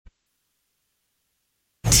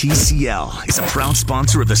TCL is a proud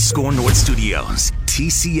sponsor of the Score North Studios.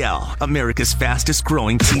 TCL, America's fastest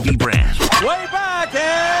growing TV brand. Way back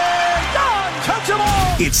and done! Touch 'em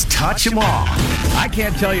all! It's Touch 'em All. I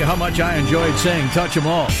can't tell you how much I enjoyed saying touch 'em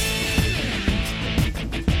all.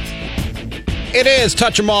 It is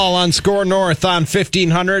Touch 'em All on Score North on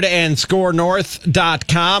 1500 and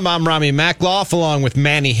scorenorth.com. I'm Rami Makloff along with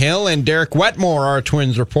Manny Hill and Derek Wetmore, our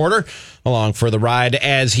Twins reporter, along for the ride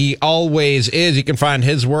as he always is. You can find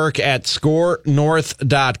his work at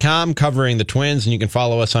scorenorth.com covering the Twins, and you can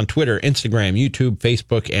follow us on Twitter, Instagram, YouTube,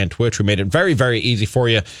 Facebook, and Twitch. We made it very, very easy for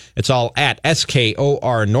you. It's all at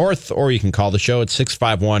SKOR North, or you can call the show at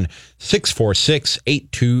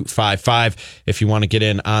 651-646-8255 if you want to get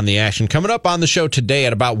in on the action. Coming up on the show today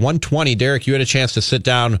at about 1:20, Derek, you had a chance to sit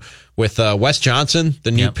down with Wes Johnson,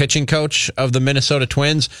 the new pitching coach of the Minnesota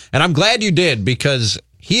Twins, and I'm glad you did because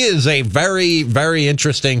he is a very, very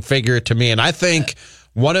interesting figure to me, and I think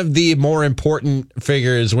one of the more important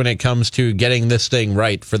figures when it comes to getting this thing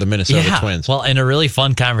right for the Minnesota Twins. Well, and a really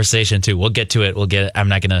fun conversation, too. We'll get to it. I'm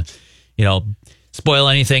not going to, spoil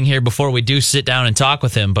anything here before we do sit down and talk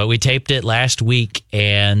with him, but we taped it last week,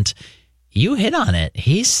 and you hit on it.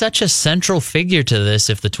 He's such a central figure to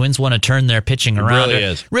this if the Twins want to turn their pitching around. It really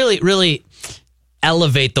is. Really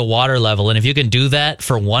elevate the water level, and if you can do that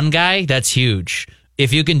for one guy, that's huge.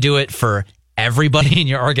 If you can do it for everybody in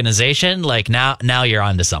your organization, like now you're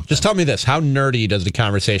onto something. Just tell me this, how nerdy does the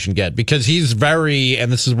conversation get? Because he's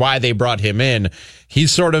and this is why they brought him in,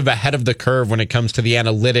 he's sort of ahead of the curve when it comes to the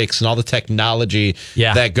analytics and all the technology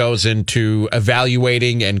that goes into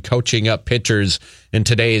evaluating and coaching up pitchers in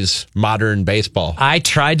today's modern baseball. I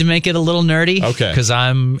tried to make it a little nerdy. Okay. Because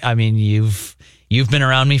you've been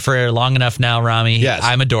around me for long enough now, Rami. Yes.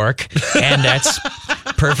 I'm a dork, and that's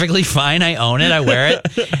perfectly fine. I own it. I wear it.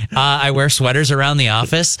 I wear sweaters around the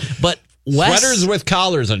office, but Wes, sweaters with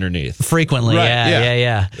collars underneath. Frequently, right.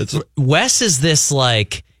 Yeah. Wes is this,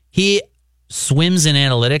 he swims in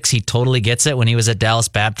analytics. He totally gets it. When he was at Dallas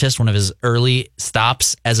Baptist, one of his early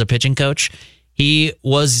stops as a pitching coach, he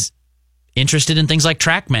was interested in things like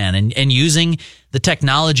TrackMan and using the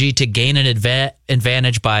technology to gain an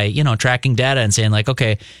advantage by, tracking data and saying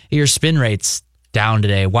okay, your spin rate's down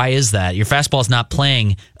today. Why is that? Your fastball's not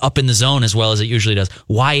playing up in the zone as well as it usually does.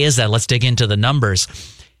 Why is that? Let's dig into the numbers.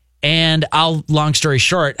 And long story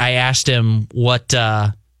short, I asked him what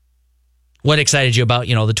excited you about,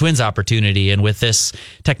 the Twins opportunity and with this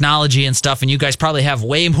technology and stuff. And you guys probably have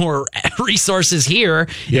way more resources here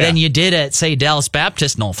than you did at, say, Dallas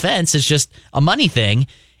Baptist. No offense. It's just a money thing.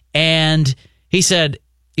 And he said,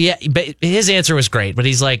 but his answer was great. But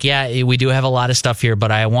he's like, we do have a lot of stuff here,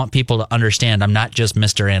 but I want people to understand I'm not just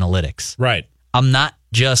Mr. Analytics. Right. I'm not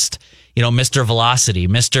just, Mr. Velocity,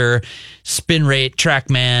 Mr. Spin Rate,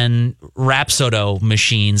 TrackMan, Rapsodo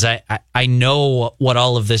machines. I know what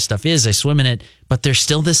all of this stuff is. I swim in it, but there's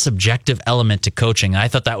still this subjective element to coaching. I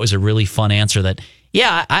thought that was a really fun answer that,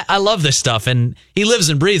 I love this stuff. And he lives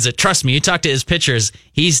and breathes it. Trust me, you talk to his pitchers,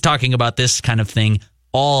 he's talking about this kind of thing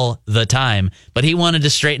all the time. But he wanted to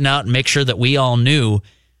straighten out and make sure that we all knew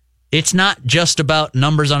it's not just about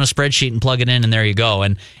numbers on a spreadsheet and plug it in and there you go.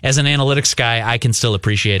 And as an analytics guy, I can still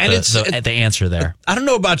appreciate the answer there. I don't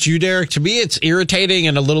know about you, Derek. To me, it's irritating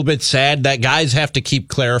and a little bit sad that guys have to keep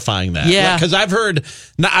clarifying that. Yeah, because I've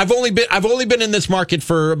only been in this market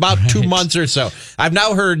for about 2 months or so. I've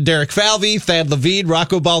now heard Derek Falvey, Thad Levine,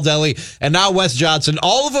 Rocco Baldelli, and now Wes Johnson.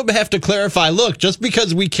 All of them have to clarify. Look, just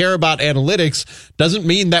because we care about analytics doesn't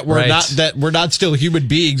mean that we're not still human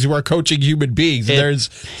beings who are coaching human beings. There's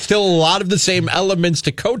still a lot of the same elements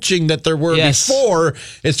to coaching that there were before.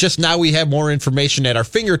 It's just now we have more information at our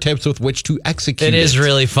fingertips with which to execute it. It is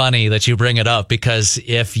really funny that you bring it up because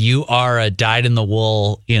if you are a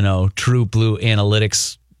dyed-in-the-wool, true blue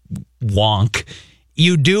analytics wonk,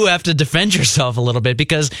 you do have to defend yourself a little bit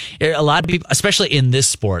because a lot of people, especially in this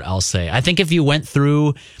sport, I'll say, I think if you went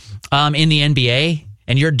through in the NBA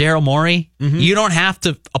and you're Daryl Morey, you don't have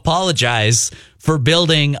to apologize for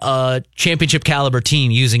building a championship caliber team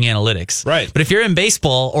using analytics. Right. But if you're in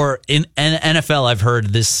baseball or in NFL, I've heard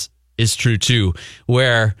this is true too,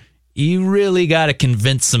 where you really got to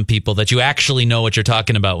convince some people that you actually know what you're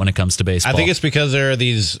talking about when it comes to baseball. I think it's because there are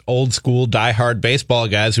these old school diehard baseball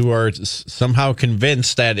guys who are somehow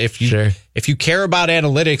convinced that if you if you care about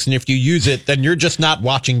analytics and if you use it, then you're just not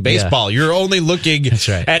watching baseball. Yeah. You're only looking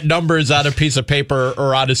at numbers on a piece of paper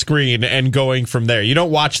or on a screen and going from there. You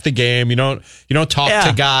don't watch the game. You don't talk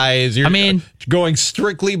to guys. You're going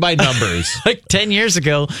strictly by numbers. Like 10 years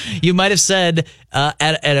ago, you might have said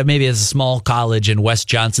at maybe as a small college, and Wes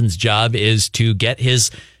Johnson's job is to get his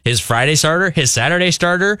Friday starter, his Saturday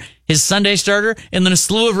starter, his Sunday starter, and then a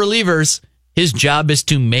slew of relievers. His job is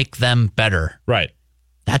to make them better. Right.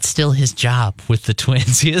 That's still his job with the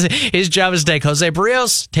Twins. His job is to take Jose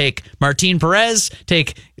Barrios, take Martin Perez,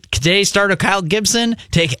 take today's starter Kyle Gibson,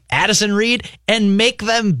 take Addison Reed, and make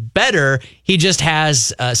them better. He just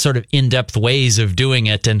has sort of in-depth ways of doing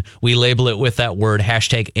it, and we label it with that word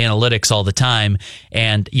 #analytics all the time.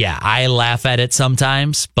 And yeah, I laugh at it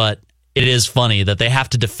sometimes, but it is funny that they have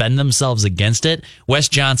to defend themselves against it. Wes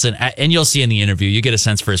Johnson, and you'll see in the interview, you get a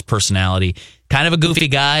sense for his personality. Kind of a goofy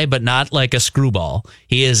guy, but not like a screwball.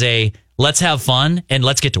 He is let's have fun and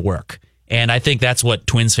let's get to work. And I think that's what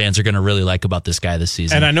Twins fans are going to really like about this guy this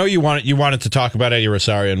season. And I know you wanted to talk about Eddie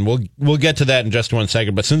Rosario, and we'll get to that in just 1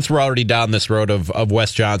 second. But since we're already down this road of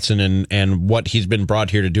Wes Johnson and what he's been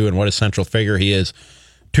brought here to do and what a central figure he is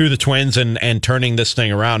to the Twins and turning this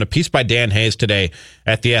thing around, a piece by Dan Hayes today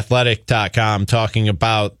at theathletic.com talking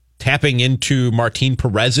about tapping into Martin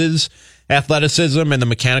Perez's athleticism and the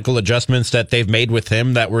mechanical adjustments that they've made with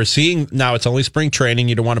him that we're seeing now. It's only spring training.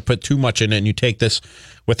 You don't want to put too much in it, and you take this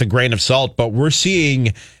with a grain of salt, but we're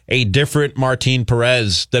seeing a different Martin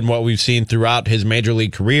Perez than what we've seen throughout his major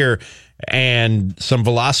league career, and some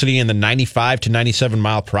velocity in the 95 to 97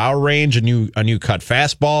 mile per hour range, a new cut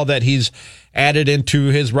fastball that he's added into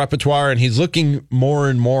his repertoire, and he's looking more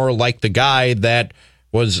and more like the guy that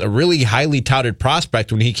was a really highly touted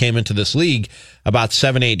prospect when he came into this league about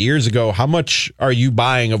 7-8 years ago. How much are you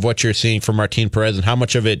buying of what you're seeing from Martin Perez, and how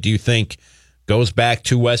much of it do you think goes back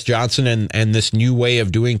to Wes Johnson and this new way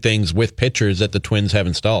of doing things with pitchers that the Twins have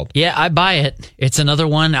installed? Yeah, I buy it. It's another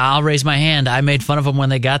one. I'll raise my hand. I made fun of him when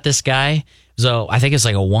they got this guy. So I think it's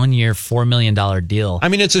like a 1-year, $4 million deal. I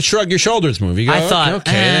mean, it's a shrug your shoulders move. You go, I thought,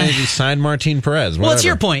 okay, you signed Martin Perez. Whatever. Well, it's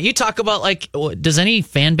your point. You talk about, like, does any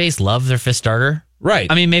fan base love their fifth starter? Right.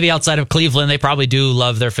 I mean, maybe outside of Cleveland, they probably do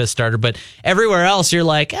love their fifth starter, but everywhere else, you're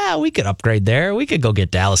like, we could upgrade there. We could go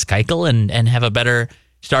get Dallas Keuchel and have a better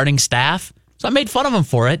starting staff. So I made fun of them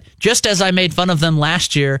for it, just as I made fun of them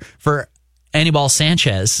last year for Anibal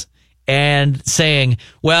Sanchez and saying,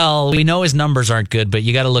 well, we know his numbers aren't good, but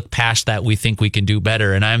you got to look past that. We think we can do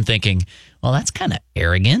better. And I'm thinking, well, that's kind of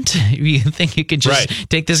arrogant. You think you can just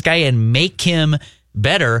take this guy and make him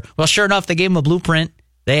better? Well, sure enough, they gave him a blueprint.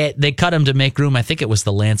 They cut him to make room. I think it was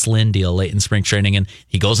the Lance Lynn deal late in spring training, and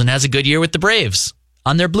he goes and has a good year with the Braves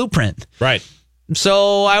on their blueprint. Right.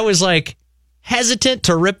 So I was like hesitant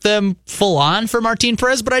to rip them full on for Martin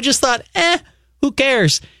Perez, but I just thought, who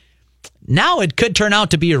cares? Now it could turn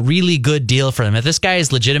out to be a really good deal for them. If this guy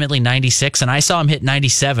is legitimately 96, and I saw him hit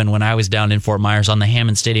 97 when I was down in Fort Myers on the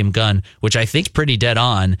Hammond Stadium gun, which I think's pretty dead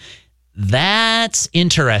on. That's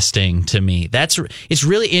interesting to me. It's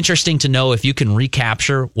really interesting to know if you can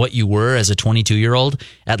recapture what you were as a 22-year-old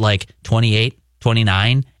at like 28,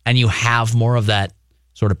 29, and you have more of that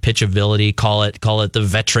sort of pitchability, call it the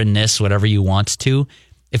veteranness, whatever you want to.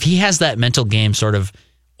 If he has that mental game sort of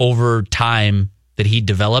over time that he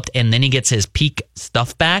developed, and then he gets his peak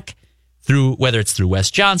stuff back through, whether it's through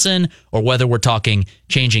Wes Johnson or whether we're talking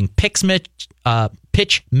changing pitch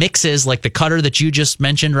mixes like the cutter that you just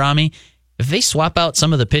mentioned, Rami. If they swap out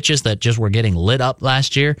some of the pitches that just were getting lit up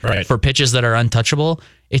last year for pitches that are untouchable,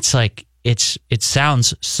 it's like it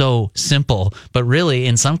sounds so simple, but really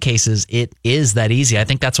in some cases it is that easy. I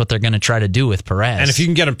think that's what they're going to try to do with Perez. And if you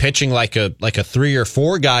can get him pitching like a 3 or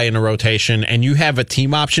 4 guy in a rotation, and you have a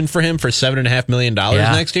team option for him for $7.5 million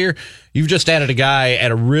next year, you've just added a guy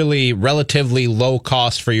at a really relatively low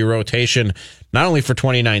cost for your rotation, not only for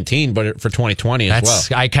 2019, but for 2020 as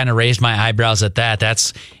well. I kind of raised my eyebrows at that.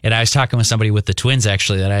 And I was talking with somebody with the Twins,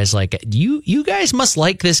 actually, that I was like, you guys must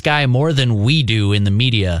like this guy more than we do in the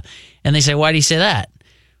media. And they say, why do you say that?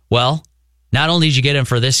 Well, not only did you get him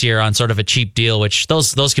for this year on sort of a cheap deal, which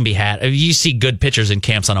those can be had. You see good pitchers in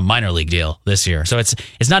camps on a minor league deal this year. So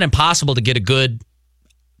it's not impossible to get a good,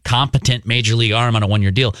 competent major league arm on a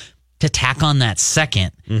 1-year deal. To tack on that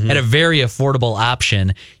second at a very affordable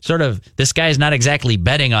option, sort of, this guy is not exactly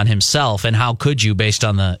betting on himself, and how could you based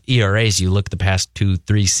on the ERAs you look the past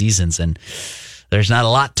 2-3 seasons, and there's not a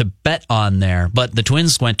lot to bet on there. But the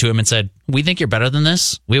Twins went to him and said, we think you're better than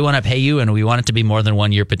this. We want to pay you, and we want it to be more than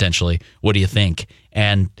 1 year potentially. What do you think?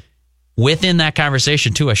 And within that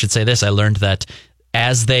conversation too, I should say this, I learned that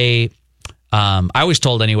as they I was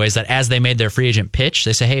told anyways that as they made their free agent pitch,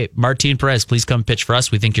 they say, hey, Martin Perez, please come pitch for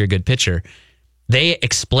us. We think you're a good pitcher. They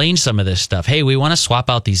explained some of this stuff. Hey, we want to swap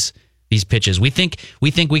out these pitches. We think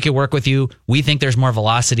we could work with you. We think there's more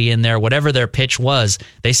velocity in there. Whatever their pitch was,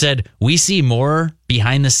 they said, we see more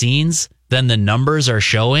behind the scenes than the numbers are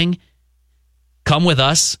showing. Come with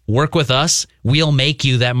us, work with us. We'll make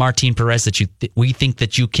you that Martin Perez that we think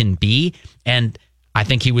that you can be. And I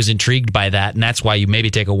think he was intrigued by that, and that's why you maybe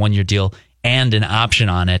take a 1-year deal and an option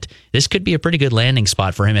on it. This could be a pretty good landing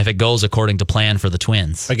spot for him if it goes according to plan for the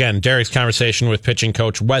Twins. Again, Derek's conversation with pitching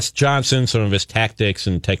coach Wes Johnson, some of his tactics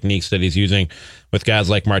and techniques that he's using with guys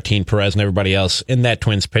like Martin Perez and everybody else in that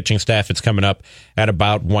Twins pitching staff. It's coming up at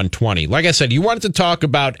about 1:20. Like I said, you wanted to talk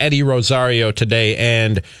about Eddie Rosario today,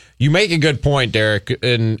 and you make a good point, Derek,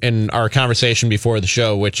 in our conversation before the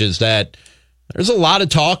show, which is that there's a lot of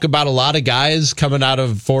talk about a lot of guys coming out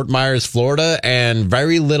of Fort Myers, Florida, and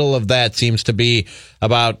very little of that seems to be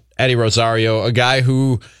about Eddie Rosario, a guy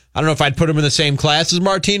who, I don't know if I'd put him in the same class as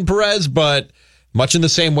Martin Perez, but much in the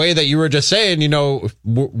same way that you were just saying,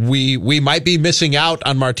 we might be missing out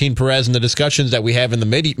on Martin Perez in the discussions that we have in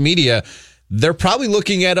the media. They're probably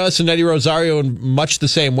looking at us and Eddie Rosario in much the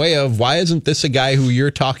same way of, why isn't this a guy who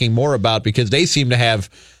you're talking more about? Because they seem to have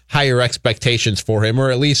higher expectations for him,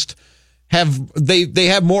 or at least they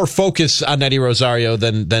have more focus on Eddie Rosario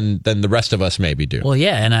than the rest of us maybe do. Well,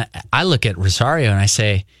 yeah, and I look at Rosario and I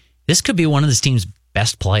say, this could be one of this team's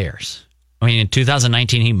best players. I mean, in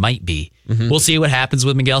 2019, he might be. Mm-hmm. We'll see what happens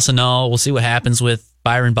with Miguel Sano. We'll see what happens with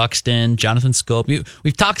Byron Buxton, Jonathan Scope.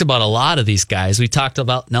 We've talked about a lot of these guys. We talked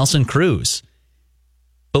about Nelson Cruz.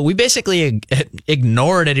 But we basically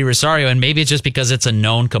ignored Eddie Rosario, and maybe it's just because it's a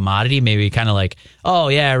known commodity. Maybe kind of like, oh,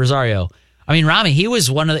 yeah, Rosario. I mean, Rami, he was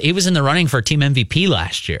in the running for team MVP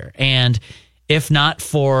last year. And if not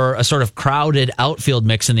for a sort of crowded outfield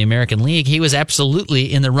mix in the American League, he was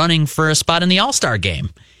absolutely in the running for a spot in the All-Star game.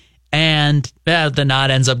 And the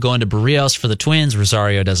nod ends up going to Barrios for the Twins.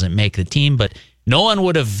 Rosario doesn't make the team, but no one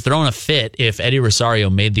would have thrown a fit if Eddie Rosario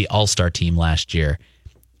made the All-Star team last year.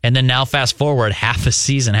 And then now fast forward half a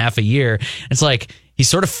season, half a year, it's like he's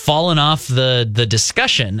sort of fallen off the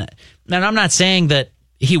discussion. And I'm not saying that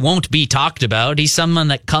he won't be talked about. He's someone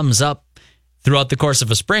that comes up throughout the course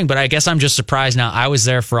of a spring, but I guess I'm just surprised now. I was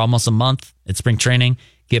there for almost a month at spring training,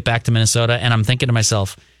 get back to Minnesota, and I'm thinking to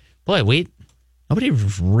myself, boy,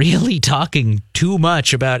 nobody's really talking too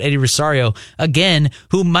much about Eddie Rosario, again,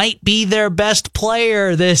 who might be their best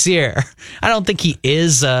player this year. I don't think he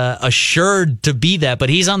is assured to be that, but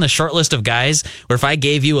he's on the short list of guys where if I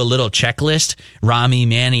gave you a little checklist, Rami,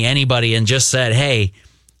 Manny, anybody, and just said, hey,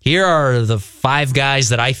 here are the 5 guys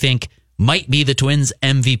that I think might be the Twins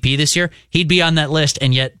MVP this year, he'd be on that list,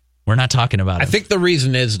 and yet we're not talking about him. I think the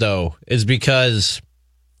reason is because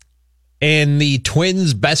in the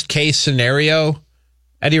Twins' best case scenario,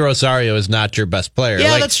 Eddie Rosario is not your best player.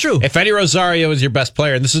 Yeah, that's true. If Eddie Rosario is your best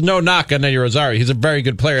player, and this is no knock on Eddie Rosario, he's a very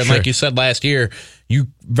good player. And like you said last year, you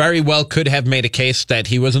very well could have made a case that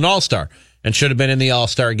he was an all-star and should have been in the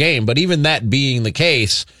all-star game. But even that being the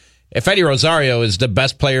case, if Eddie Rosario is the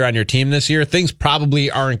best player on your team this year, things probably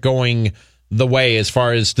aren't going the way as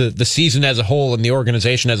far as the season as a whole and the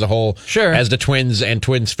organization as a whole, as the Twins and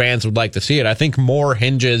Twins fans would like to see it. I think more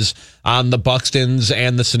hinges on the Buxtons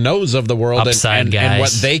and the Sanos of the world and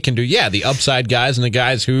what they can do. Yeah, the upside guys and the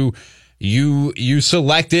guys who you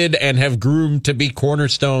selected and have groomed to be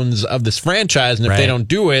cornerstones of this franchise. And if they don't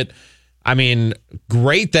do it, I mean,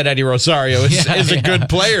 great that Eddie Rosario is a good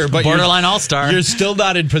player, but borderline all-star. You're still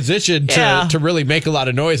not in position to really make a lot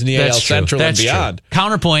of noise in the AL Central and beyond. True.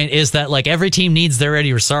 Counterpoint is that like every team needs their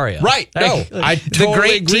Eddie Rosario. Right. No, I totally the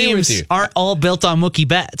great agree teams with you. Aren't all built on Mookie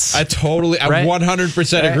Betts. I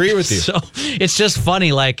 100% agree with you. So it's just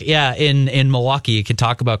funny. Like, in Milwaukee, you can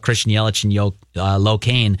talk about Christian Yelich and Lo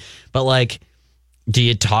Cain, but like, do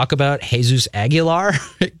you talk about Jesus Aguilar?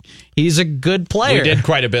 He's a good player. We did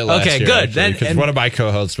quite a bit last year. Okay, good. Because one of my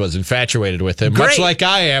co-hosts was infatuated with him, much like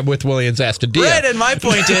I am with Willians Astudillo. Right, and my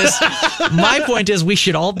point is, we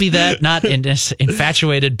should all be that, not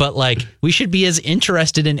infatuated, but like we should be as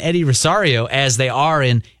interested in Eddie Rosario as they are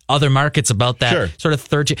in other markets about that sort of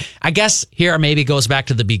third. I guess here maybe goes back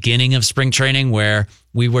to the beginning of spring training where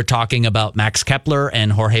we were talking about Max Kepler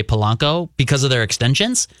and Jorge Polanco because of their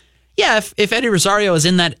extensions. Yeah, if Eddie Rosario is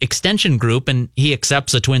in that extension group and he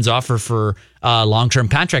accepts a Twins offer for a long-term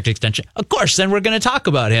contract extension, of course, then we're going to talk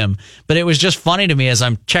about him. But it was just funny to me as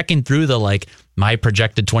I'm checking through my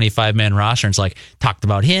projected 25-man roster. And it's like, talked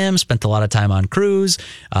about him, spent a lot of time on Cruz,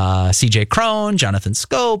 CJ Cron, Jonathan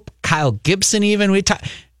Scope, Kyle Gibson even.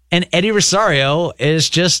 And Eddie Rosario is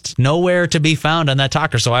just nowhere to be found on that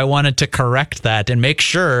talker. So I wanted to correct that and make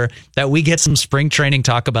sure that we get some spring training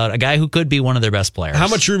talk about a guy who could be one of their best players. How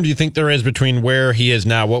much room do you think there is between where he is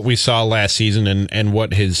now, what we saw last season, and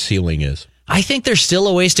what his ceiling is? I think there's still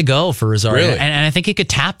a ways to go for Rosario. Really? And I think he could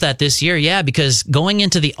tap that this year. Yeah, because going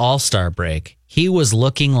into the All-Star break, he was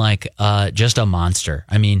looking like just a monster.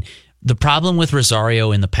 I mean, the problem with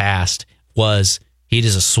Rosario in the past was he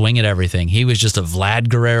does a swing at everything. He was just a Vlad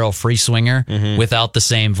Guerrero free swinger without the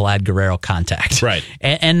same Vlad Guerrero contact. Right.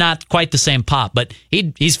 And not quite the same pop, but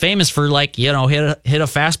he's famous for hit a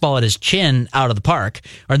fastball at his chin out of the park,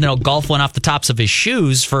 or golf one off the tops of his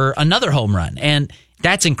shoes for another home run. And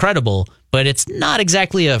that's incredible, but it's not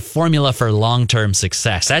exactly a formula for long-term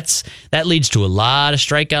success. That leads to a lot of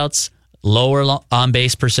strikeouts, lower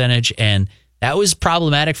on-base percentage, and that was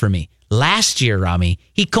problematic for me. Last year, Rami,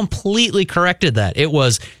 he completely corrected that. It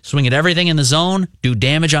was swing at everything in the zone, do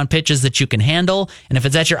damage on pitches that you can handle, and if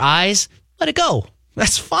it's at your eyes, let it go.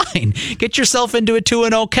 That's fine. Get yourself into a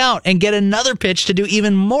 2-0 count and get another pitch to do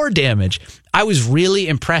even more damage. I was really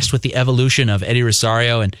impressed with the evolution of Eddie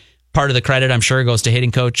Rosario, and part of the credit, I'm sure, goes to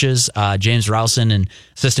hitting coaches, James Rowson and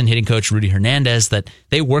assistant hitting coach Rudy Hernandez, that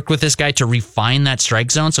they worked with this guy to refine that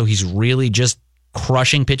strike zone so he's really just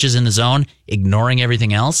crushing pitches in the zone, ignoring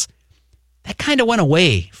everything else. That kind of went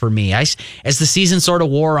away for me. As the season sort of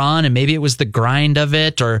wore on, and maybe it was the grind of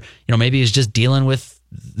it, or maybe he was just dealing with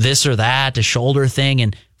this or that, a shoulder thing,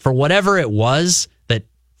 and for whatever it was that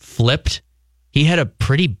flipped, he had a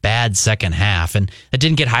pretty bad second half, and that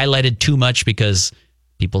didn't get highlighted too much because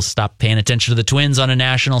people stopped paying attention to the Twins on a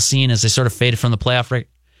national scene as they sort of faded from the playoff rate.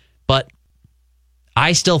 But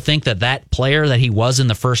I still think that player that he was in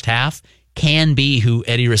the first half can be who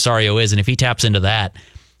Eddie Rosario is, and if he taps into that,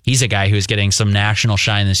 he's a guy who's getting some national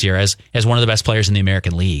shine this year as one of the best players in the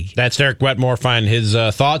American League. That's Derek Wetmore. Find his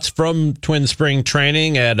thoughts from Twin Spring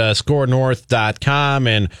Training at scorenorth.com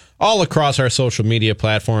and all across our social media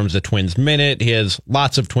platforms, the Twins Minute. He has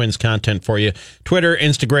lots of Twins content for you. Twitter,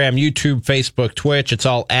 Instagram, YouTube, Facebook, Twitch. It's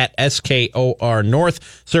all at SKOR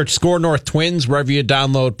North. Search Score North Twins wherever you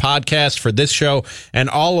download podcasts for this show and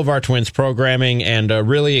all of our Twins programming, and a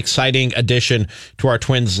really exciting addition to our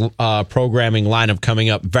Twins programming lineup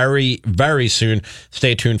coming up very, very soon.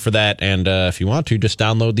 Stay tuned for that. And if you want to, just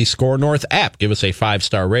download the Score North app. Give us a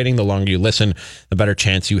 5-star rating. The longer you listen, the better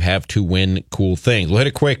chance you have to win cool things. We'll hit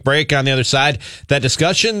a quick break. On the other side, that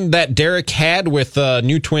discussion that Derek had with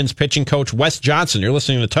new Twins pitching coach Wes Johnson. You're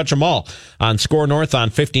listening to Touch 'Em All on Score North on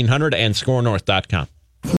 1500 and scorenorth.com.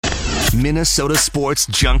 Minnesota sports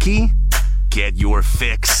junkie? Get your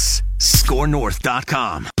fix.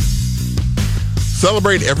 Scorenorth.com.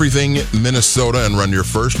 Celebrate everything Minnesota and run your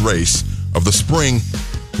first race of the spring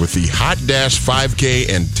with the Hot Dash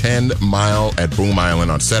 5K and 10 Mile at Boom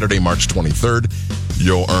Island on Saturday, March 23rd.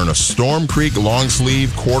 You'll earn a Storm Creek long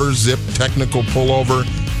sleeve, quarter zip technical pullover,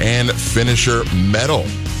 and finisher medal.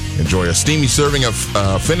 Enjoy a steamy serving of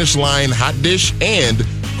finish line hot dish and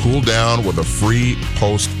cool down with a free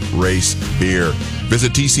post-race beer.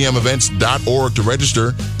 Visit tcmevents.org to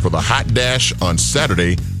register for the Hot Dash on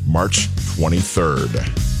Saturday, March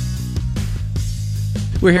 23rd.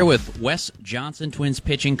 We're here with Wes Johnson, Twins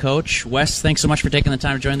pitching coach. Wes, thanks so much for taking the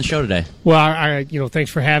time to join the show today. Well,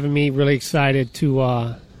 thanks for having me. Really excited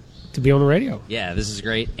to be on the radio. Yeah, this is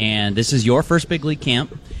great. And this is your first big league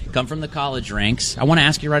camp. Come from the college ranks. I want to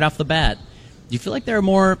ask you right off the bat, do you feel like there are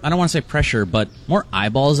more, I don't want to say pressure, but more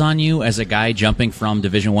eyeballs on you as a guy jumping from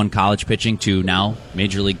Division I college pitching to now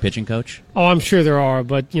Major League pitching coach? Oh, I'm sure there are,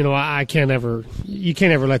 but, you can't ever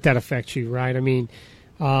let that affect you, right? I mean,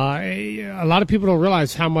 a lot of people don't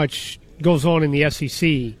realize how much goes on in the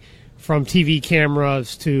SEC, from TV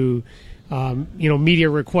cameras to, media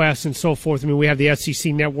requests and so forth. I mean, we have the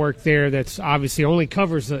SEC network there that's obviously only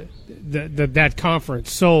covers that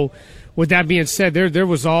conference. So with that being said, there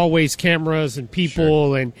was always cameras and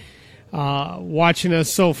people and watching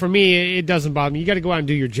us. So for me, it doesn't bother me. You got to go out and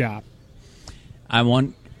do your job.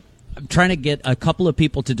 I'm trying to get a couple of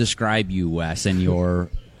people to describe you, Wes, and your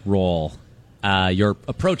role. Your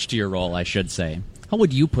approach to your role, I should say. How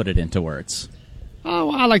would you put it into words?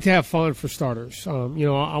 I like to have fun, for starters. I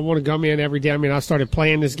want to come in every day. I mean, I started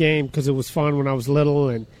playing this game because it was fun when I was little,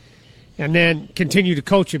 and then continue to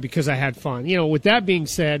coach it because I had fun. With that being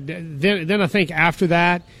said, then I think after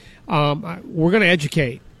that, we're going to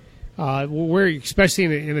educate. We're especially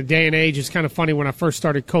in a day and age. It's kind of funny, when I first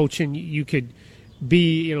started coaching, you could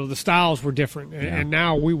be, the styles were different, and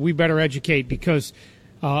now we better educate because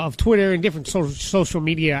of Twitter and different social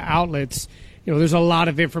media outlets. there's a lot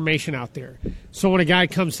of information out there. So when a guy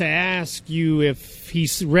comes to ask you if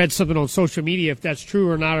he's read something on social media, if that's true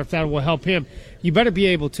or not, or if that will help him, you better be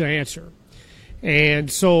able to answer. And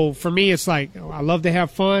so for me, it's like, I love to have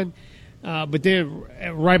fun, but then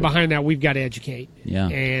right behind that, we've got to educate. Yeah.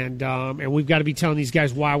 And we've got to be telling these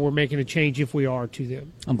guys why we're making a change if we are to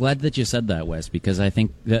them. I'm glad that you said that, Wes, because I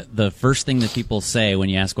think that the first thing that people say when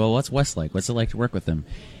you ask, well, what's Wes like? What's it like to work with him?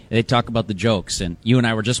 They talk about the jokes. And you and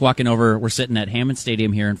I were just walking over. We're sitting at Hammond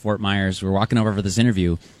Stadium here in Fort Myers. We're walking over for this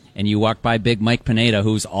interview, and you walk by Big Mike Pineda,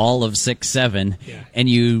 who's all of 6'7", and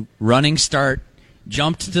you running start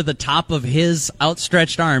jumped to the top of his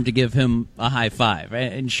outstretched arm to give him a high five,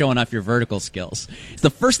 right? And showing off your vertical skills.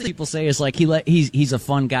 The first thing people say is like he's a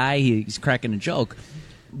fun guy, he's cracking a joke,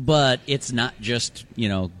 but it's not just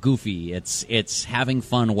goofy. It's having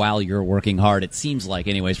fun while you're working hard. It seems like,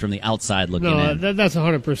 anyways, from the outside looking in. No, that's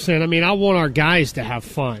 100%. I mean, I want our guys to have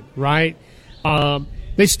fun, right?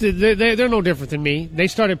 They're no different than me. They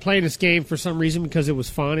started playing this game for some reason because it was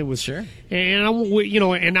fun. It was sure,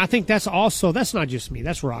 and I think that's not just me.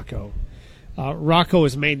 That's Rocco. Rocco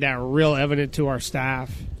has made that real evident to our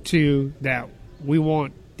staff too, that we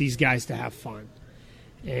want these guys to have fun,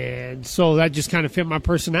 and so that just kind of fit my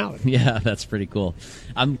personality. Yeah, that's pretty cool.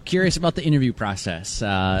 I'm curious about the interview process.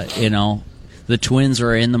 The Twins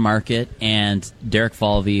are in the market, and Derek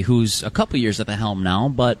Falvey, who's a couple years at the helm now,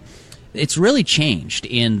 but it's really changed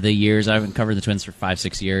in the years. I've covered the Twins for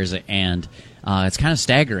 5-6 years, and it's kind of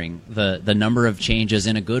staggering the number of changes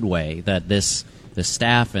in a good way that the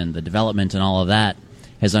staff and the development and all of that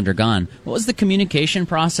has undergone. What was the communication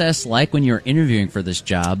process like when you were interviewing for this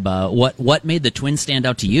job? What made the Twins stand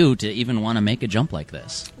out to you to even want to make a jump like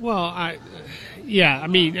this? Well,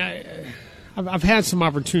 I've had some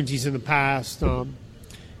opportunities in the past. So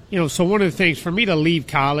one of the things for me to leave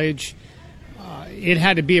college, it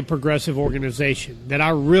had to be a progressive organization that I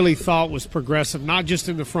really thought was progressive, not just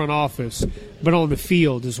in the front office, but on the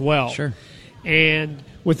field as well. Sure. And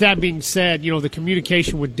with that being said, the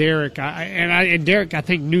communication with Derek, and Derek, I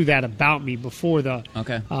think, knew that about me before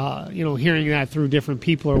hearing that through different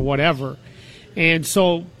people or whatever. And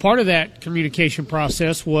so part of that communication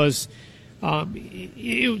process was that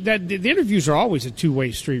the interviews are always a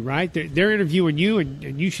two-way street, right? They're interviewing you,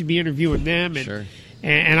 and you should be interviewing them. And, sure.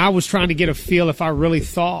 And I was trying to get a feel if I really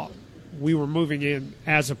thought we were moving in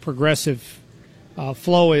as a progressive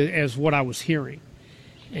flow as what I was hearing.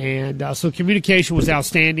 And so communication was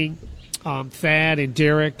outstanding. Thad and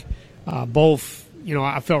Derek, both,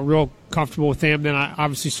 I felt real comfortable with them. Then I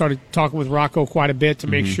obviously started talking with Rocco quite a bit to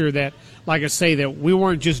make sure that, like I say, that we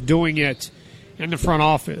weren't just doing it in the front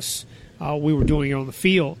office. We were doing it on the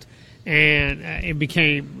field. And it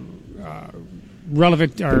became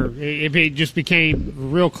relevant, or it just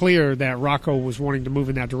became real clear that Rocco was wanting to move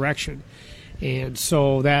in that direction. And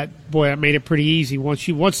so that made it pretty easy.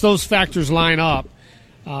 Once those factors line up,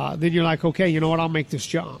 then you're like, okay, you know what, I'll make this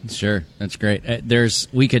jump. Sure, that's great.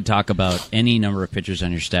 We could talk about any number of pitchers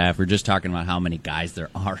on your staff. We're just talking about how many guys there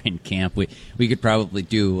are in camp. We could probably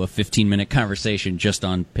do a 15-minute conversation just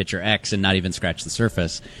on pitcher X and not even scratch the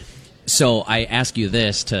surface. So I ask you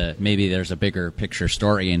this to, maybe there's a bigger picture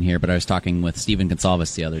story in here, but I was talking with Steven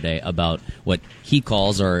Gonsalves the other day about what he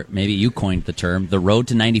calls, or maybe you coined the term, the road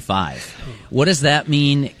to 95. What does that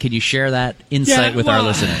mean? Could you share that insight with our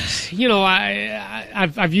listeners?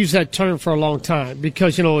 I've used that term for a long time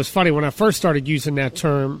because, it's funny, when I first started using that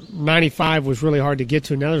term, 95 was really hard to get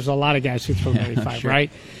to. Now there's a lot of guys who throw 95, sure.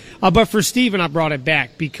 Right? But for Steven, I brought it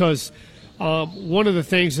back because one of the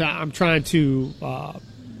things that I'm trying to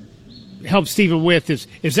help Steven with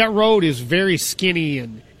is that road is very skinny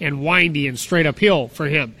and windy and straight uphill for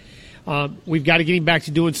him. We've got to get him back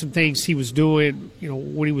to doing some things he was doing,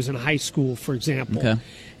 when he was in high school, for example. Okay.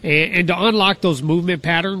 And to unlock those movement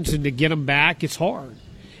patterns and to get them back, it's hard.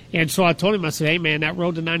 And so I told him, I said, hey, man, that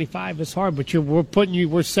road to 95 is hard, but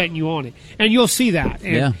we're setting you on it. And you'll see that.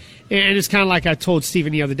 And it's kind of like I told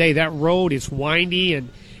Steven the other day, that road is windy,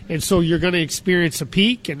 and so you're going to experience a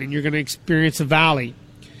peak, and then you're going to experience a valley.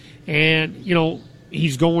 And,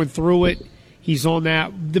 he's going through it. He's on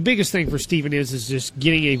that. The biggest thing for Steven is just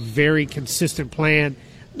getting a very consistent plan,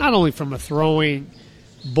 not only from a throwing,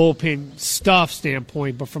 bullpen stuff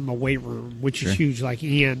standpoint, but from the weight room, which is huge. Like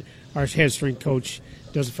Ian, our head strength coach,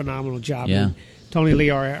 does a phenomenal job. Yeah. And Tony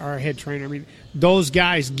Lee, our head trainer. I mean, those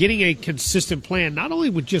guys getting a consistent plan, not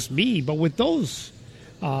only with just me, but with those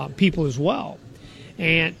people as well.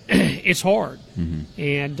 And it's hard.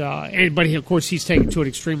 Mm-hmm. But of course he's taken to it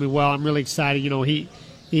extremely well. I'm really excited.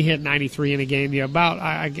 He hit 93 in a game.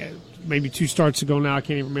 About maybe 2 starts ago now. I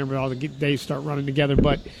can't even remember all the days start running together.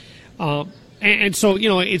 But And so,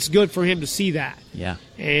 it's good for him to see that. Yeah.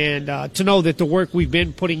 And to know that the work we've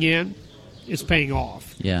been putting in is paying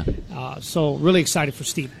off. Yeah. So really excited for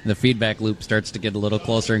Steve. The feedback loop starts to get a little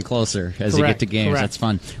closer and closer as Correct, you get to games. correct. That's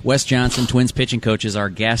fun. Wes Johnson, Twins pitching coach, is our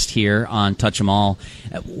guest here on Touch 'Em All.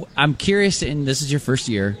 I'm curious, and this is your first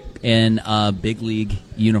year in a big league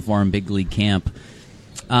uniform, big league camp.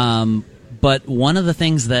 But one of the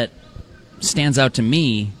things that stands out to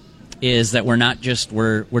me is that we're not just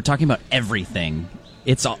we're talking about everything.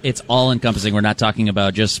 It's all encompassing. We're not talking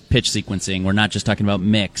about just pitch sequencing. We're not just talking about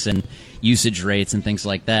mix and usage rates and things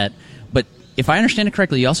like that. But if I understand it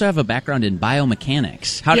correctly, you also have a background in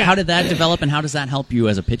biomechanics. How did that develop, and how does that help you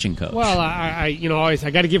as a pitching coach? Well, I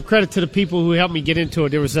got to give credit to the people who helped me get into it.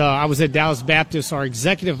 There was I was at Dallas Baptist. Our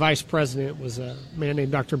executive vice president was a man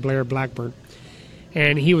named Dr. Blair Blackburn,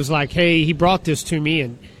 and he was like, "Hey," he brought this to me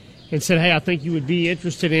and said, "Hey, I think you would be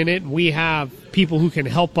interested in it. And we have people who can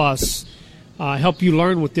help us." Help you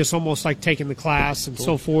learn with this, almost like taking the class and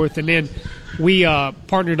so forth. And then we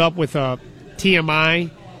partnered up with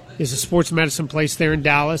TMI, is a sports medicine place there in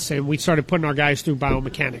Dallas, and we started putting our guys through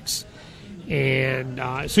biomechanics. And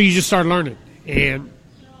so you just start learning. And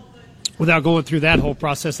without going through that whole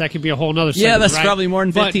process, that could be a whole other segment. Yeah, that's right? probably more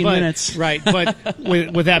than 15 minutes. Right. But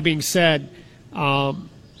with that being said,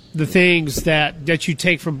 the things that you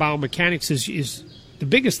take from biomechanics is the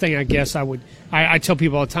biggest thing, I guess, I tell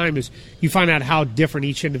people all the time is you find out how different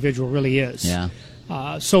each individual really is. Yeah.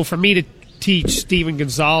 So for me to teach Steven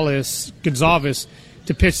Gonzalez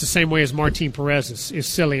to pitch the same way as Martin Perez is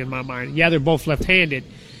silly in my mind. Yeah, they're both left-handed.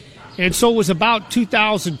 And so it was about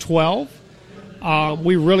 2012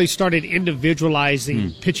 we really started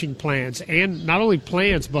individualizing pitching plans, and not only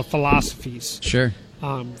plans but philosophies. Sure.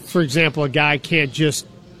 For example, a guy can't just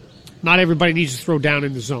 – not everybody needs to throw down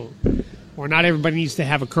in the zone. Or not everybody needs to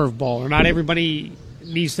have a curveball, or not everybody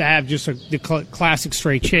needs to have just the classic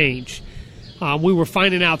straight change. We were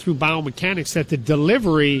finding out through biomechanics that the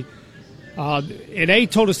delivery,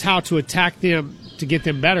 it told us how to attack them to get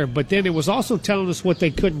them better, but then it was also telling us what they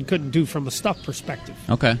couldn't do from a stuff perspective.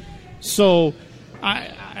 Okay. So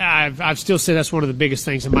I've still said that's one of the biggest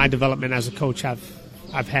things in my development as a coach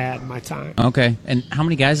I've had in my time. Okay. And how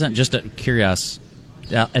many guys, just curious,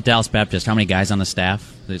 at Dallas Baptist, how many guys on the staff?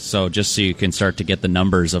 So just so you can start to get the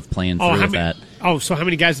numbers of playing through with that. Oh, so how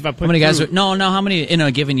many guys have I put through? How many guys? No, how many in a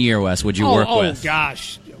given year, Wes, would you work with? Oh,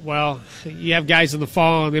 gosh. Well, you have guys in the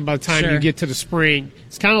fall, and then by the time Sure. you get to the spring,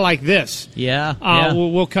 it's kind of like this. Yeah.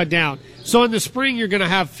 We'll cut down. So in the spring, you're going to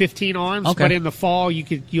have 15 arms, Okay. but in the fall,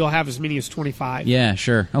 you'll have as many as 25. Yeah,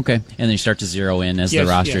 sure. Okay. And then you start to zero in as the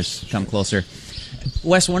rosters come closer.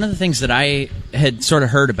 Wes, one of the things that I had sort of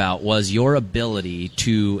heard about was your ability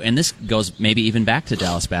to, and this goes maybe even back to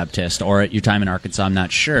Dallas Baptist or at your time in Arkansas, I'm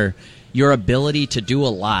not sure, your ability to do a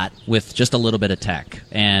lot with just a little bit of tech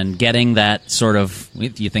and getting that sort of,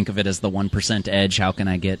 you think of it as the 1% edge, how can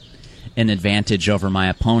I get an advantage over my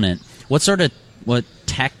opponent? What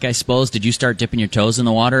tech, I suppose, did you start dipping your toes in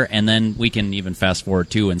the water? And then we can even fast forward,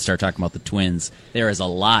 too, and start talking about the Twins. There is a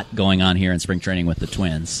lot going on here in spring training with the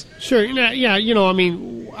Twins. Sure. Yeah,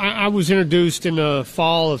 I was introduced in the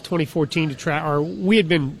fall of 2014 to track, or we had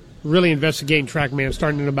been really investigating TrackMan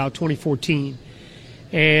starting in about 2014.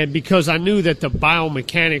 And because I knew that the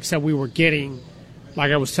biomechanics that we were getting,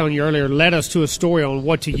 like I was telling you earlier, led us to a story on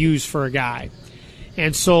what to use for a guy.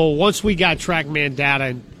 And so once we got TrackMan data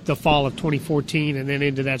in the fall of 2014 and then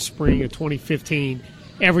into that spring of 2015,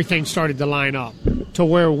 everything started to line up to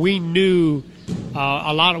where we knew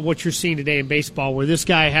a lot of what you're seeing today in baseball, where this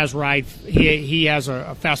guy has he has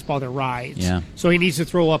a fastball that rides. Yeah. So he needs to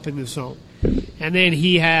throw up in the zone. And then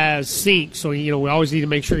he has sink, so we always need to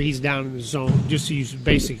make sure he's down in the zone, just to use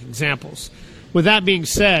basic examples. With that being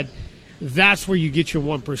said, that's where you get your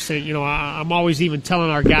 1%. I'm always even telling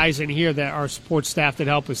our guys in here, that our support staff that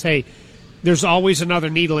help us, hey, there's always another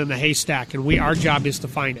needle in the haystack, and our job is to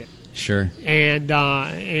find it. Sure. And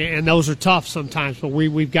those are tough sometimes, but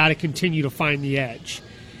we've got to continue to find the edge.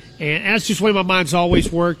 And that's just the way my mind's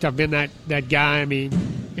always worked. I've been that guy. I mean,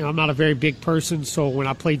 I'm not a very big person, so when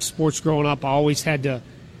I played sports growing up, I always had to,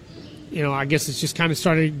 I guess it's just kind of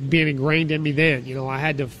started being ingrained in me then. I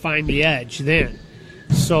had to find the edge then.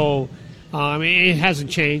 So, it hasn't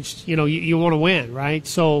changed. You want to win, right?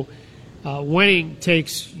 So winning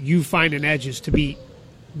takes you finding edges to beat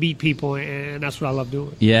people, and that's what I love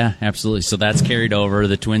doing. Yeah, absolutely. So that's carried over.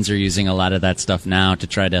 The Twins are using a lot of that stuff now to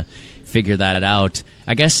try to figure that out.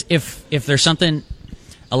 I guess if there's something,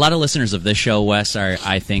 a lot of listeners of this show, Wes, are,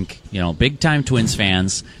 I think, big-time Twins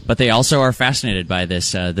fans, but they also are fascinated by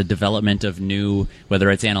this, the development of new, whether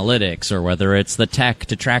it's analytics or whether it's the tech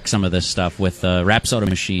to track some of this stuff with Rapsodo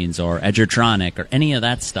machines or Edgertronic or any of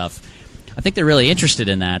that stuff. I think they're really interested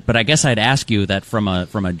in that, but I guess I'd ask you that from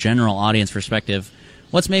a general audience perspective,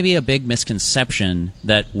 what's maybe a big misconception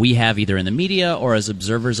that we have either in the media or as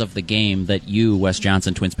observers of the game that you, Wes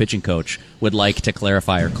Johnson, Twins pitching coach, would like to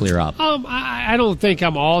clarify or clear up? I don't think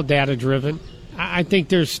I'm all data-driven. I think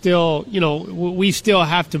there's still, we still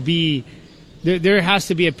have to be, there has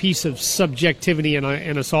to be a piece of subjectivity in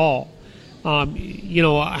us all.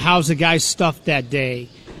 How's the guy stuffed that day?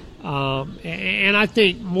 And I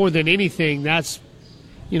think more than anything, that's,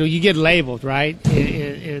 you get labeled, right?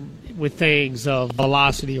 And with things of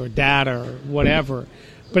velocity or data or whatever.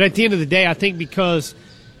 But at the end of the day, I think because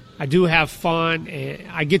I do have fun and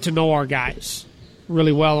I get to know our guys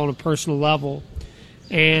really well on a personal level,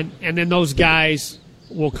 and then those guys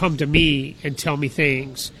will come to me and tell me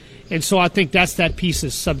things. And so I think that's that piece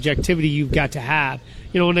of subjectivity you've got to have.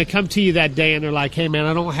 When they come to you that day and they're like, hey, man,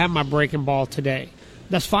 I don't have my breaking ball today.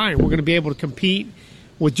 That's fine. We're going to be able to compete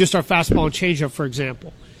with just our fastball and changeup, for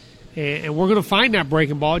example. And we're going to find that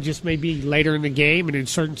breaking ball, just maybe later in the game and in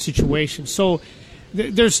certain situations. So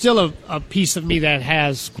there's still a piece of me that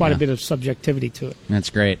has quite a bit of subjectivity to it. That's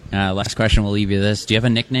great. Last question, we'll leave you this. Do you have a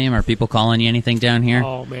nickname? Are people calling you anything down here?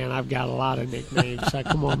 Oh, man, I've got a lot of nicknames.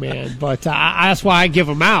 Come on, man. But that's why I give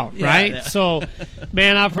them out, right? Yeah. So,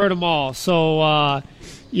 man, I've heard them all. So, I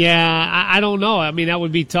don't know. I mean, that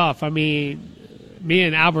would be tough. I mean, me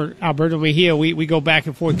and Alberto Mejia, we go back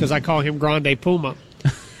and forth because I call him Grande Puma.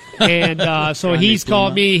 And so he's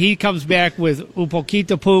called me. He comes back with un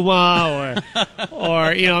poquito Puma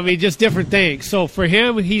or just different things. So for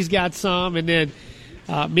him, he's got some. And then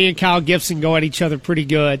me and Kyle Gibson go at each other pretty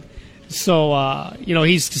good. So,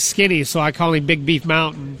 he's skinny, so I call him Big Beef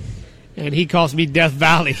Mountain. And he calls me Death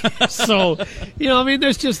Valley. So,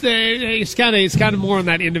 there's just it's kind of more on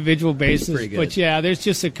that individual basis. But, yeah, there's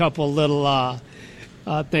just a couple little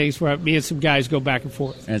things where me and some guys go back and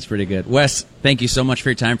forth. That's pretty good. Wes, thank you so much for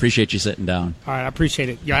your time. Appreciate you sitting down. All right, I appreciate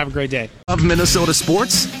it. Y'all have a great day. Of Minnesota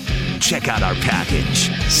sports? Check out our package,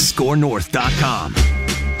 scorenorth.com.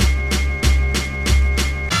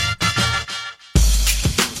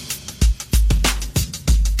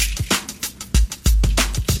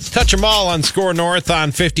 Touch them all on Score North on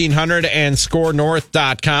 1500 and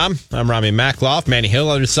scorenorth.com. I'm Rami Makloff. Manny Hill,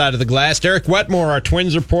 other side of the glass. Derek Wetmore, our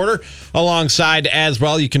Twins reporter, alongside as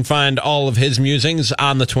well. You can find all of his musings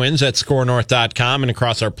on the Twins at scorenorth.com and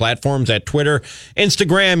across our platforms at Twitter,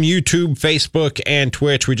 Instagram, YouTube, Facebook, and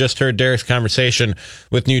Twitch. We just heard Derek's conversation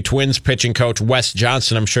with new Twins pitching coach Wes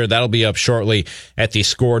Johnson. I'm sure that'll be up shortly at the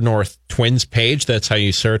Score North Twins page. That's how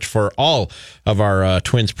you search for all of our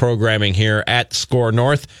Twins programming here at Score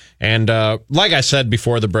North. And like I said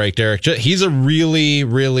before the break, Derek, he's a really,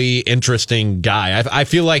 really interesting guy. I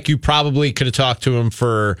feel like you probably could have talked to him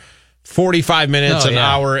for 45 minutes, an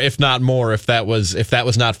hour, if not more, if that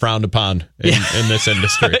was not frowned upon in this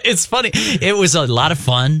industry. It's funny. It was a lot of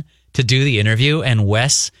fun to do the interview, and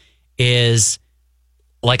Wes is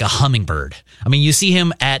like a hummingbird. I mean, you see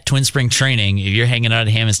him at Twin Spring Training. You're hanging out at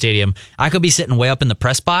Hammond Stadium. I could be sitting way up in the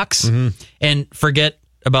press box and forget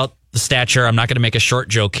about the stature. I'm not going to make a short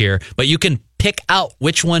joke here, but you can pick out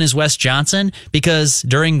which one is Wes Johnson because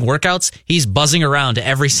during workouts, he's buzzing around to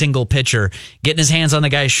every single pitcher, getting his hands on the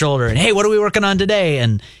guy's shoulder and, hey, what are we working on today?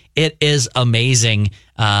 And it is amazing.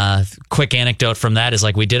 Quick anecdote from that is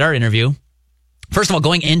like we did our interview. First of all,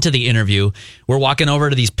 going into the interview, we're walking over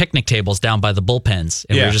to these picnic tables down by the bullpens,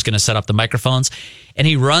 and we're just going to set up the microphones. And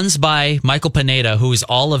he runs by Michael Pineda, who's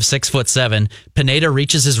all of 6'7". Pineda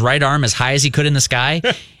reaches his right arm as high as he could in the sky,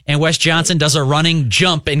 and Wes Johnson does a running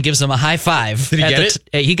jump and gives him a high five. Did he get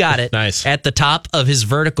it? He got it. Nice. At the top of his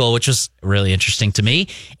vertical, which was really interesting to me.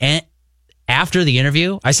 And after the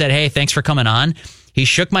interview, I said, hey, thanks for coming on. He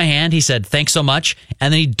shook my hand. He said, thanks so much.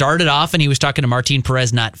 And then he darted off and he was talking to Martin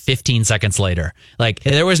Perez not 15 seconds later. Like,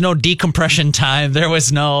 there was no decompression time. There was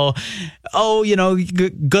no,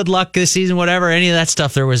 good luck this season, whatever, any of that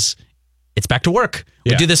stuff. It's back to work.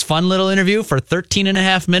 We do this fun little interview for 13 and a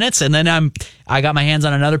half minutes. And then I got my hands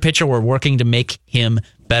on another pitcher. We're working to make him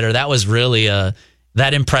better. That was really,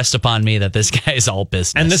 that impressed upon me that this guy is all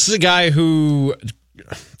business. And this is a guy who,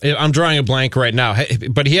 I'm drawing a blank right now,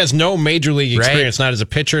 but he has no major league experience, not as a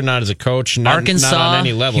pitcher, not as a coach, not on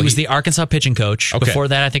any level. He was the Arkansas pitching coach. Okay. Before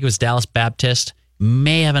that, I think it was Dallas Baptist.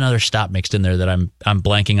 may have another stop mixed in there that I'm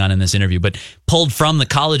blanking on in this interview, but pulled from the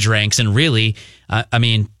college ranks. And really, I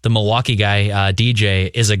mean, the Milwaukee guy,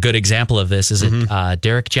 DJ, is a good example of this. Is it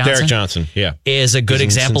Derek Johnson? Derek Johnson, yeah. Is a good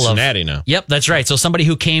example of Cincinnati now. Yep, that's right. So somebody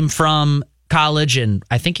who came from college, and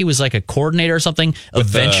I think he was like a coordinator or something,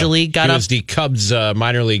 eventually got up. He was the Cubs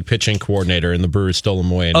minor league pitching coordinator, and the Brewers stole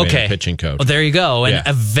him away and made him pitching coach. Well, there you go. And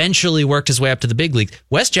eventually worked his way up to the big league.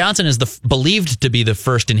 Wes Johnson is believed to be the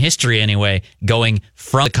first in history anyway, going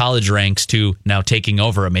from the college ranks to now taking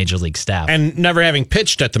over a major league staff. And never having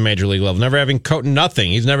pitched at the major league level, never having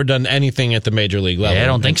nothing. He's never done anything at the major league level. Yeah, I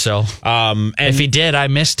don't think so. And if he did, I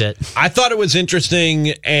missed it. I thought it was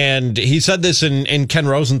interesting, and he said this in Ken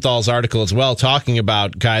Rosenthal's article as well, talking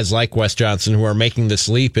about guys like Wes Johnson who are making this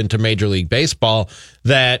leap into Major League Baseball,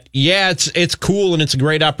 that, it's cool and it's a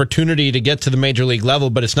great opportunity to get to the major league level,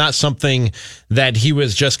 but it's not something that he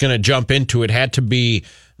was just going to jump into. It had to be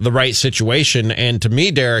the right situation. And to me,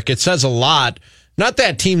 Derek, it says a lot. Not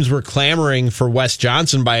that teams were clamoring for Wes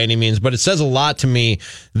Johnson by any means, but it says a lot to me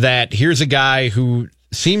that here's a guy who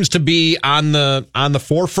seems to be on the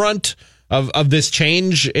forefront of this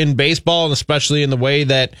change in baseball, and especially in the way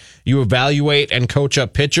that you evaluate and coach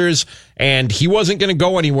up pitchers. And he wasn't going to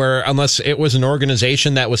go anywhere unless it was an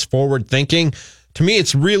organization that was forward thinking. To me,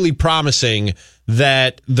 it's really promising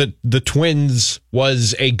that the Twins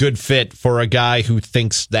was a good fit for a guy who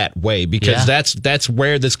thinks that way, because that's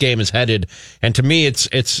where this game is headed. And to me, it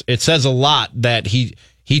says a lot that he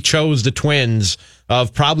chose the Twins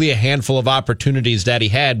of probably a handful of opportunities that he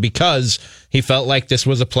had, because he felt like this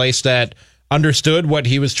was a place that understood what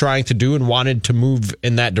he was trying to do and wanted to move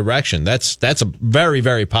in that direction. That's a very,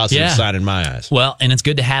 very positive sign in my eyes. Well, and it's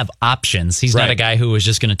good to have options. He's not a guy who was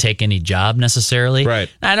just going to take any job necessarily. Right.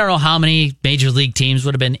 I don't know how many major league teams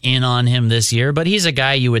would have been in on him this year, but he's a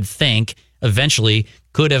guy you would think eventually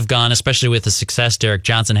could have gone, especially with the success Derek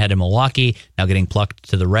Johnson had in Milwaukee, now getting plucked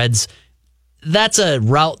to the Reds. That's a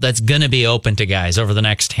route that's going to be open to guys over the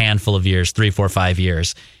next handful of years, 3, 4, 5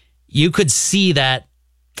 years. You could see that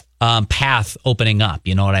path opening up.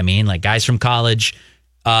 You know what I mean? Like guys from college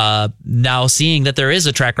now seeing that there is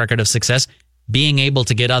a track record of success, being able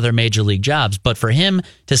to get other major league jobs. But for him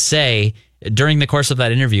to say during the course of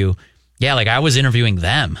that interview, like I was interviewing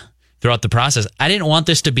them throughout the process. I didn't want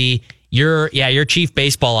this to be your chief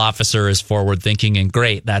baseball officer is forward thinking and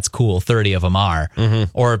great. That's cool. 30 of them are,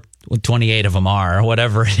 or 28 of them are, or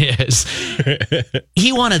whatever it is.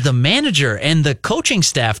 He wanted the manager and the coaching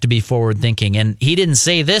staff to be forward thinking. And he didn't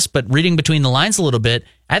say this, but reading between the lines a little bit,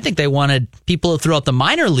 I think they wanted people throughout the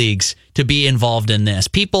minor leagues to be involved in this.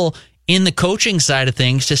 People in the coaching side of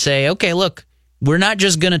things to say, okay, look, we're not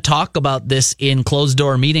just going to talk about this in closed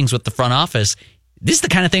door meetings with the front office. This is the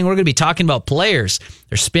kind of thing we're going to be talking about players,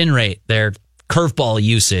 their spin rate, their curveball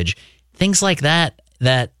usage, things like that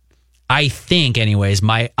I think, anyways,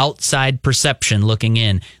 my outside perception looking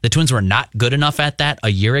in, the Twins were not good enough at that a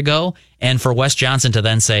year ago. And for Wes Johnson to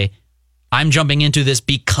then say, I'm jumping into this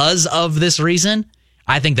because of this reason,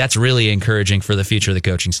 I think that's really encouraging for the future of the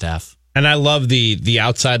coaching staff. And I love the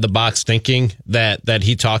outside the box thinking that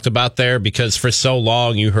he talked about there, because for so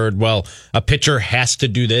long you heard, well, a pitcher has to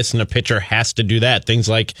do this and a pitcher has to do that. Things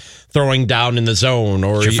like throwing down in the zone,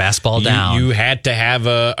 or your fastball down. You had to have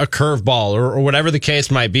a curveball or whatever the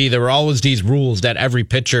case might be. There were always these rules that every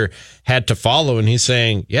pitcher had to follow. And he's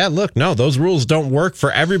saying, look, no, those rules don't work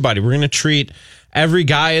for everybody. We're going to treat every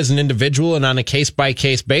guy as an individual and on a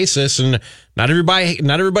case-by-case basis, and not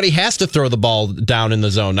everybody has to throw the ball down in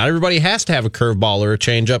the zone. Not everybody has to have a curveball or a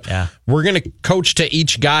changeup. Yeah. We're going to coach to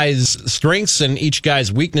each guy's strengths and each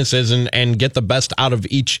guy's weaknesses and get the best out of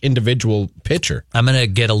each individual pitcher. I'm going to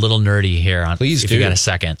get a little nerdy here. Please if do. You got a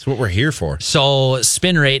second. That's what we're here for. So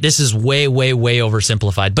spin rate, this is way, way, way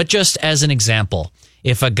oversimplified, but just as an example,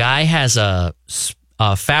 if a guy has a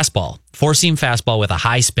fastball, four-seam fastball with a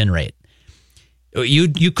high spin rate,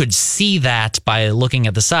 you could see that by looking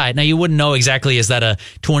at the side. Now, you wouldn't know exactly, is that a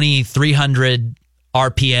 2,300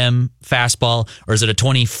 RPM fastball or is it a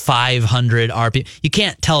 2,500 RPM? You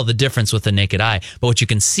can't tell the difference with the naked eye. But what you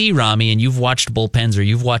can see, Rami, and you've watched bullpens or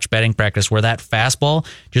you've watched batting practice where that fastball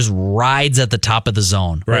just rides at the top of the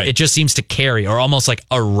zone. Right. It just seems to carry, or almost like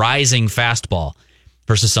a rising fastball.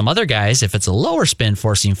 Versus some other guys, if it's a lower spin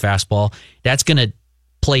four-seam fastball, that's going to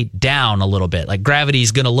play down a little bit. Like gravity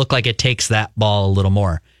is going to look like it takes that ball a little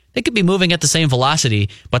more. They could be moving at the same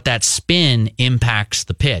velocity, but that spin impacts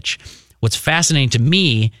the pitch. What's fascinating to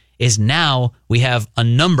me is now we have a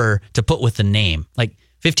number to put with the name. Like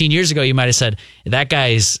 15 years ago, you might have said, that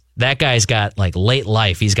guy's got like late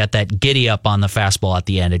life. He's got that giddy up on the fastball at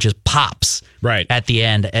the end. It just pops right at the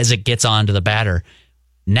end as it gets onto the batter.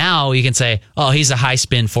 Now you can say, oh, he's a high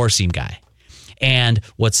spin four seam guy. And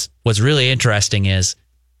what's really interesting is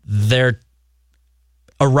they're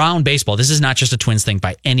around baseball. This is not just a Twins thing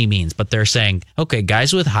by any means, but they're saying, okay,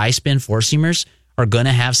 guys with high spin four seamers are going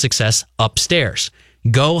to have success upstairs.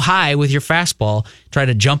 Go high with your fastball, try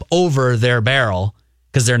to jump over their barrel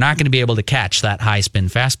because they're not going to be able to catch that high spin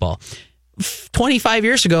fastball. 25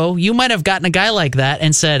 years ago, you might have gotten a guy like that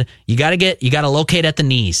and said, you got to locate at the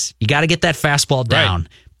knees. You got to get that fastball down. Right.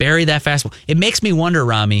 Bury that fastball. It makes me wonder,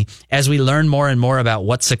 Rami, as we learn more and more about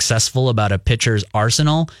what's successful about a pitcher's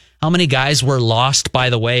arsenal, how many guys were lost by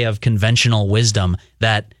the way of conventional wisdom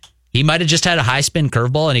that he might have just had a high spin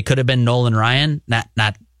curveball and he could have been Nolan Ryan,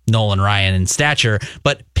 not Nolan Ryan in stature,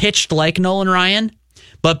 but pitched like Nolan Ryan.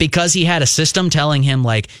 But because he had a system telling him,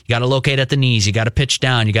 like, you got to locate at the knees, you got to pitch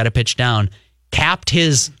down, capped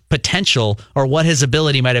his potential or what his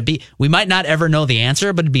ability might have been. We might not ever know the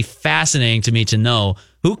answer, but it'd be fascinating to me to know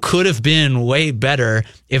who could have been way better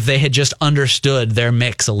if they had just understood their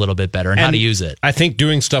mix a little bit better and how to use it. I think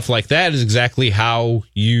doing stuff like that is exactly how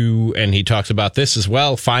you, and he talks about this as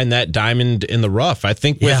well, find that diamond in the rough. I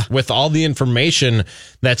think with all the information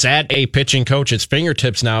that's at a pitching coach's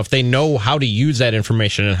fingertips now, if they know how to use that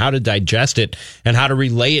information and how to digest it and how to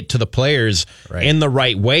relay it to the players in the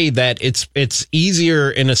right way, that it's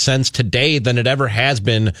easier in a sense today than it ever has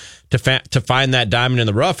been to find that diamond in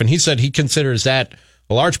the rough. And he said he considers that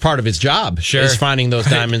a large part of his job is finding those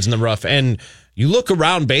diamonds in the rough. And you look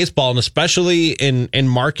around baseball, and especially in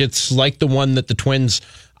markets like the one that the Twins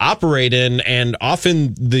operate in, and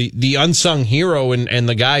often the unsung hero and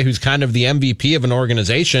the guy who's kind of the MVP of an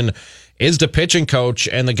organization is the pitching coach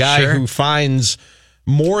and the guy who finds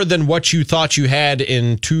more than what you thought you had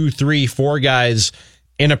in 2, 3, 4 guys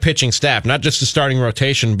in a pitching staff, not just the starting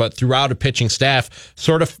rotation, but throughout a pitching staff,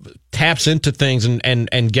 sort of taps into things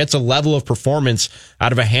and gets a level of performance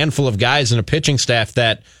out of a handful of guys in a pitching staff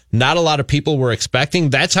that not a lot of people were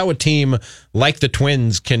expecting. That's how a team like the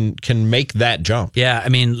Twins can make that jump. Yeah, I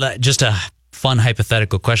mean, just a fun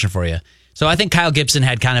hypothetical question for you. So I think Kyle Gibson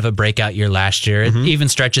had kind of a breakout year last year. It even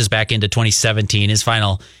stretches back into 2017, his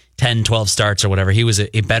final 10, 12 starts or whatever. He was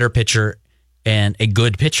a better pitcher and a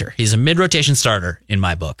good pitcher. He's a mid-rotation starter in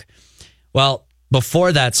my book. Well,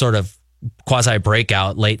 before that sort of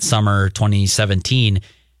quasi-breakout, late summer 2017,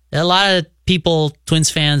 a lot of people,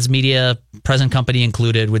 Twins fans, media, present company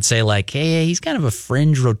included, would say like, hey, he's kind of a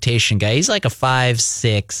fringe rotation guy. He's like a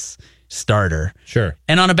 5-6 starter. Sure.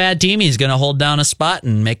 And on a bad team, he's going to hold down a spot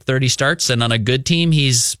and make 30 starts. And on a good team,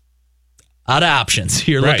 he's out of options.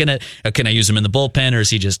 You're looking at, can I use him in the bullpen or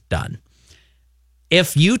is he just done?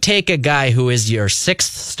 If you take a guy who is your 6th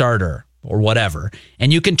starter or whatever,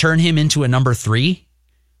 and you can turn him into a number 3,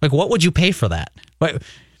 like what would you pay for that?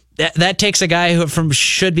 That takes a guy who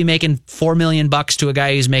should be making $4 million to a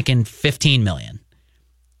guy who's making $15 million.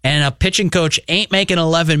 And a pitching coach ain't making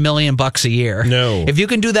 $11 million a year. No. If you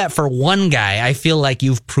can do that for one guy, I feel like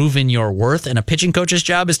you've proven your worth. And a pitching coach's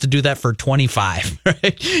job is to do that for 25.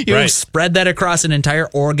 Right? You spread that across an entire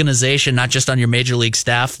organization, not just on your major league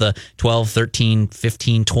staff, the 12, 13,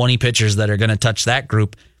 15, 20 pitchers that are going to touch that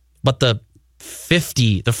group, but the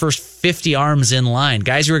first 50 arms in line,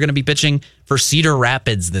 guys who are going to be pitching for Cedar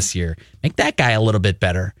Rapids this year. Make that guy a little bit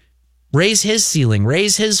better. Raise his ceiling,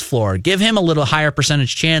 raise his floor, give him a little higher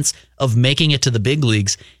percentage chance of making it to the big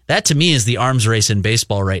leagues. That to me is the arms race in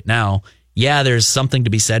baseball right now. Yeah, there's something to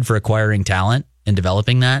be said for acquiring talent and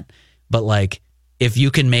developing that. But like, if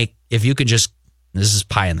you can just, this is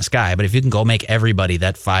pie in the sky, but if you can go make everybody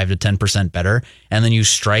that 5 to 10% better, and then you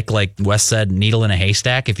strike, like Wes said, needle in a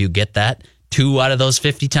haystack, if you get that 2 out of those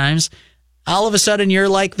 50 times, all of a sudden you're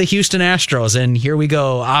like the Houston Astros, and here we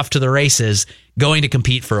go off to the races, going to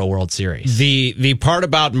compete for a World Series. The part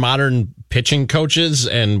about modern pitching coaches,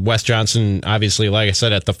 and Wes Johnson, obviously, like I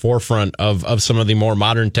said, at the forefront of some of the more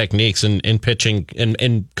modern techniques in pitching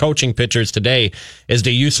and coaching pitchers today, is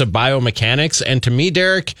the use of biomechanics. And to me,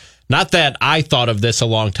 Derek, not that I thought of this a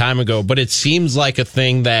long time ago, but it seems like a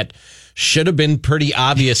thing that should have been pretty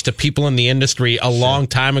obvious to people in the industry a long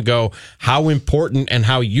time ago, how important and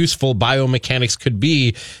how useful biomechanics could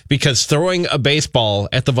be, because throwing a baseball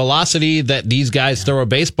at the velocity that these guys throw a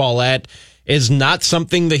baseball at is not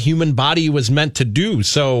something the human body was meant to do.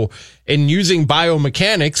 So in using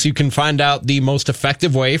biomechanics, you can find out the most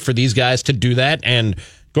effective way for these guys to do that. And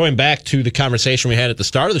going back to the conversation we had at the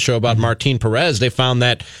start of the show about Martin Perez, they found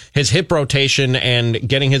that his hip rotation and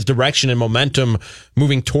getting his direction and momentum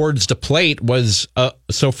moving towards the plate was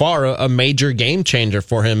so far a major game changer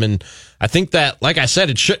for him. And I think that, like I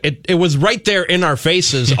said, it was right there in our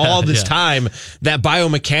faces all this time that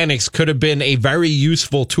biomechanics could have been a very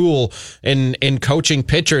useful tool in coaching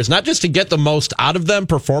pitchers, not just to get the most out of them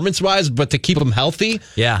performance-wise, but to keep them healthy.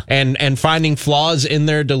 Yeah. And finding flaws in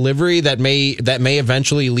their delivery that may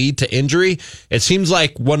eventually lead to injury. It seems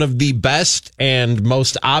like one of the best and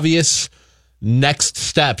most obvious next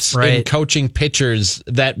steps in coaching pitchers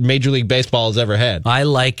that Major League Baseball has ever had. I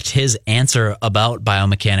liked his answer about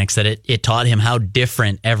biomechanics, that it taught him how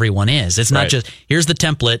different everyone is. It's not just, here's the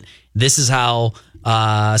template, this is how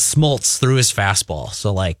Smoltz threw his fastball.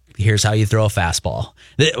 So, like, here's how you throw a fastball.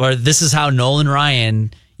 Or this is how Nolan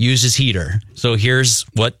Ryan uses heater. So here's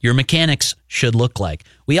what your mechanics should look like.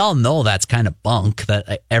 We all know that's kind of bunk,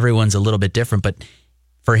 that everyone's a little bit different, but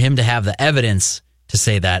for him to have the evidence to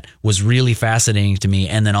say that was really fascinating to me.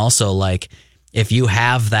 And then also, like, if you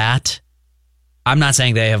have that, I'm not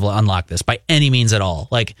saying they have unlocked this by any means at all.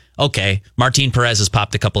 Like, okay, Martin Perez has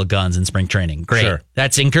popped a couple of guns in spring training. Great. Sure.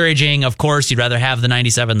 That's encouraging. Of course, you'd rather have the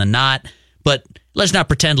 97 than not. But let's not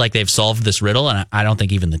pretend like they've solved this riddle. And I don't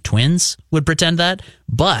think even the Twins would pretend that.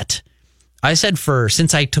 But I said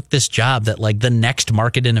since I took this job that, like, the next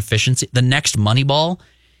market inefficiency, the next Moneyball,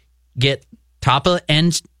 get top of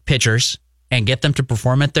end pitchers and get them to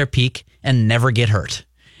perform at their peak and never get hurt.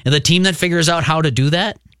 And the team that figures out how to do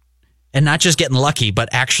that, and not just getting lucky, but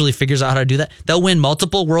actually figures out how to do that, they'll win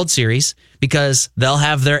multiple World Series because they'll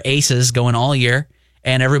have their aces going all year,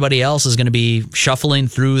 and everybody else is going to be shuffling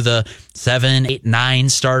through the 7, 8, 9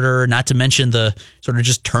 starter, not to mention the sort of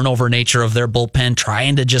just turnover nature of their bullpen,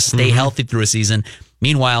 trying to just stay healthy through a season.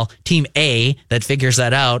 Meanwhile, Team A that figures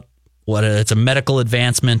that out, whether it's a medical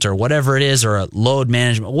advancement or whatever it is, or a load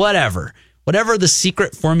management, whatever the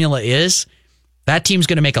secret formula is, that team's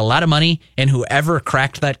going to make a lot of money, and whoever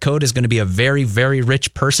cracked that code is going to be a very, very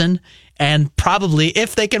rich person. And probably,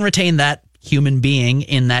 if they can retain that human being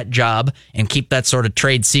in that job and keep that sort of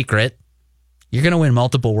trade secret, you're going to win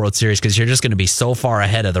multiple World Series because you're just going to be so far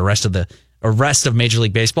ahead of the rest of Major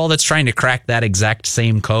League Baseball that's trying to crack that exact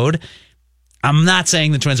same code. I'm not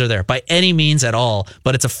saying the Twins are there by any means at all,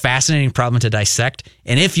 but it's a fascinating problem to dissect.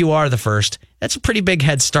 And if you are the first, that's a pretty big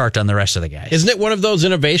head start on the rest of the guys. Isn't it one of those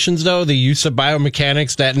innovations, though, the use of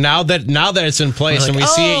biomechanics, that now that it's in place and we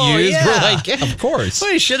see it used, we're like, yeah, of course.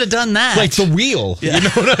 Well, you should have done that. Like the wheel. Yeah. You know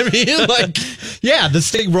what I mean? Like, yeah, the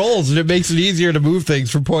stick rolls and it makes it easier to move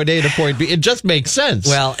things from point A to point B. It just makes sense.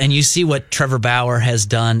 Well, and you see what Trevor Bauer has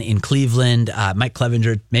done in Cleveland, Mike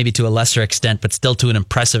Clevenger, maybe to a lesser extent, but still to an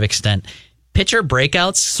impressive extent. Pitcher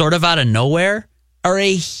breakouts sort of out of nowhere are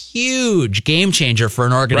a huge game changer for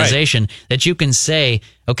an organization that you can say,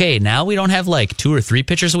 okay, now we don't have like 2 or 3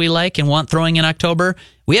 pitchers we like and want throwing in October.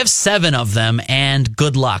 We have 7 of them, and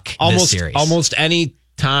good luck this series. Almost any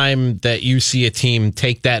time that you see a team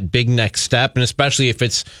take that big next step, and especially if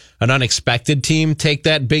it's an unexpected team take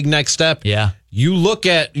that big next step, you look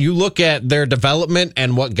at their development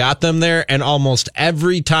and what got them there, and almost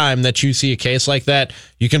every time that you see a case like that,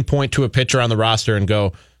 you can point to a pitcher on the roster and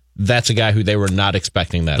go, that's a guy who they were not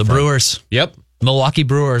expecting that from. The Brewers. Yep. Milwaukee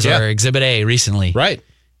Brewers are Exhibit A recently. Right.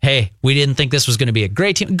 Hey, we didn't think this was going to be a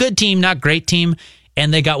great team. Good team, not great team.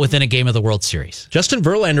 And they got within a game of the World Series. Justin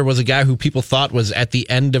Verlander was a guy who people thought was at the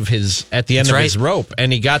end of his his rope,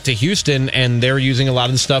 and he got to Houston, and they were using a lot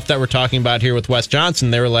of the stuff that we're talking about here with Wes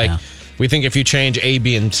Johnson. They were like, we think if you change A,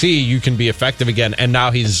 B, and C, you can be effective again. And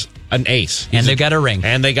now he's an ace. And they got a ring.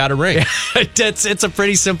 It's a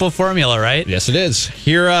pretty simple formula, right? Yes, it is.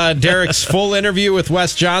 Hear Derek's full interview with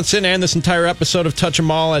Wes Johnson and this entire episode of Touch 'Em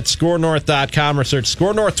All at ScoreNorth.com, or search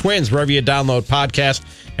Score North Twins wherever you download podcasts,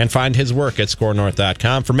 and find his work at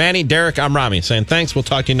ScoreNorth.com. For Manny, Derek, I'm Rami saying thanks. We'll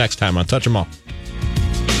talk to you next time on Touch 'Em All.